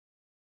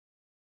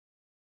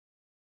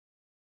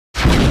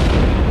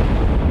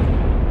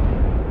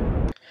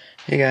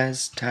Hey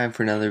guys, time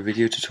for another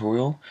video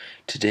tutorial.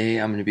 Today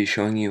I'm going to be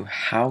showing you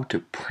how to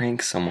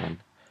prank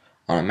someone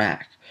on a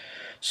Mac.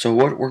 So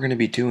what we're going to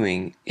be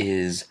doing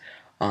is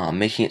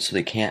making it so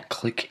they can't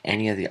click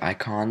any of the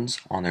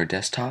icons on their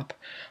desktop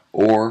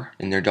or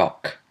in their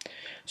dock.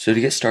 So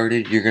to get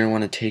started, you're going to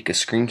want to take a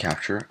screen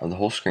capture of the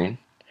whole screen.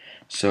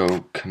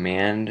 So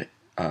Command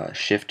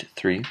Shift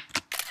 3.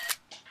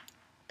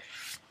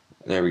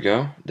 There we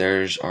go.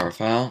 There's our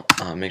file.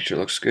 Make sure it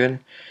looks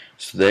good.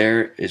 So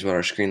there is what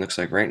our screen looks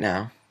like right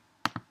now.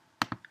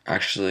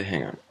 Actually,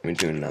 hang on. Let me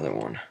do another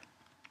one.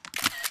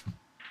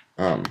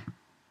 There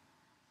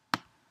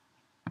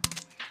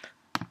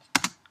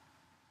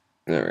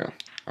we go.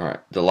 Alright,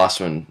 the last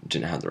one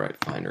didn't have the right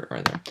finder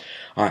right there.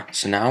 Alright,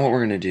 so now what we're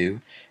going to do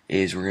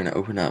is we're going to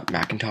open up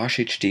Macintosh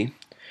HD.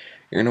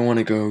 You're going to want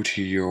to go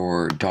to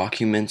your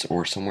documents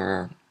or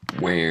somewhere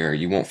where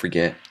you won't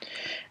forget,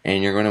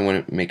 and you're going to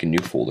want to make a new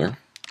folder,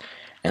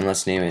 and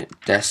let's name it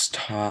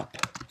Desktop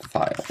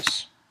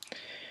Files.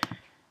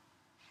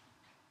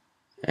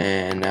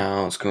 And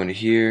now let's go into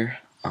here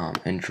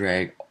and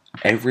drag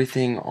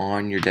everything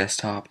on your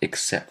desktop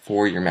except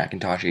for your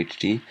Macintosh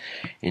HD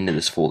into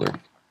this folder.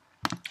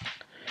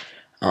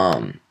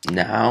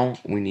 Now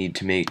we need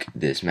to make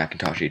this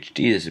Macintosh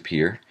HD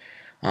disappear.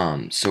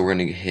 So we're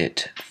going to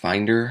hit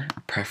Finder,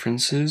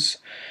 Preferences,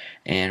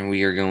 and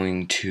we are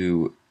going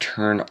to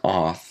turn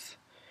off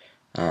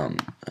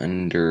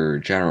under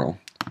General.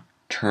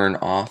 Turn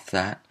off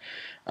that.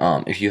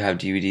 If you have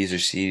DVDs or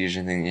CDs or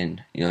anything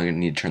in, you're going to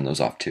need to turn those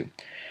off too.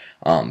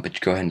 But you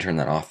go ahead and turn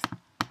that off.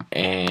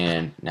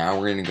 And now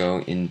we're going to go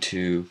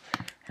into,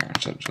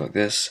 something like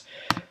this,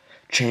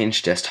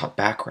 change desktop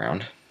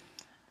background.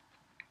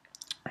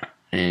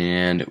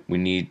 And we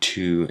need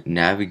to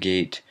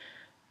navigate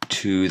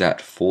to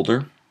that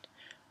folder.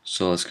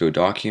 So let's go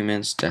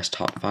Documents,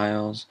 Desktop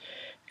Files,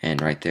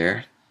 and right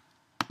there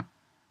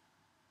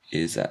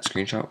is that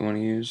screenshot we want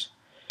to use.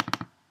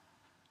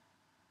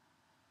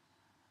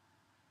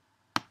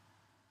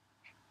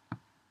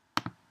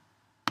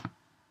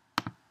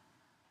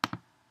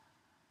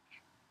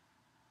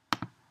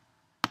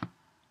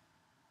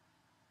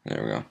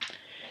 There we go.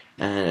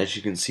 And as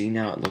you can see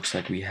now, it looks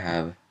like we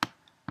have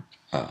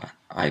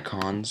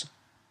icons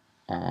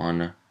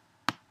on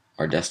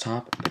our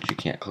desktop, but you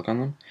can't click on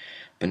them.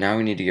 But now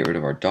we need to get rid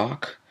of our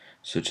dock.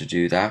 So to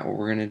do that, what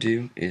we're going to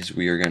do is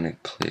we are going to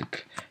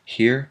click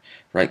here,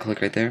 right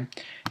click right there,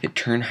 hit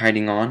Turn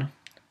Hiding On,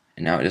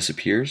 and now it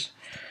disappears.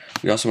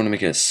 We also want to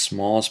make it as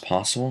small as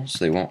possible so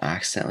they won't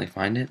accidentally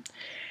find it.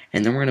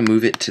 And then we're going to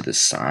move it to the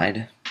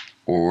side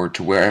or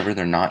to wherever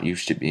they're not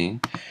used to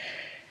being.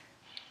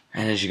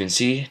 And as you can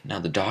see, now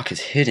the dock is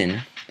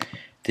hidden.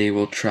 They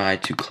will try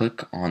to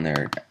click on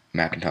their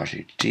Macintosh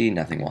HD,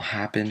 nothing will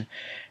happen.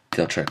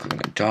 They'll try to click on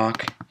the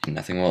dock, and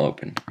nothing will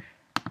open.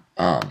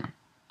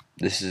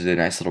 This is a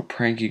nice little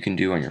prank you can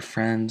do on your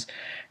friends.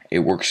 It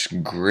works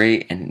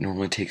great, and it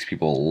normally takes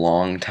people a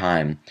long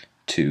time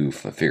to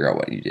figure out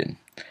what you did.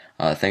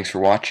 Thanks for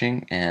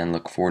watching, and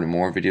look forward to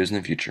more videos in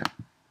the future.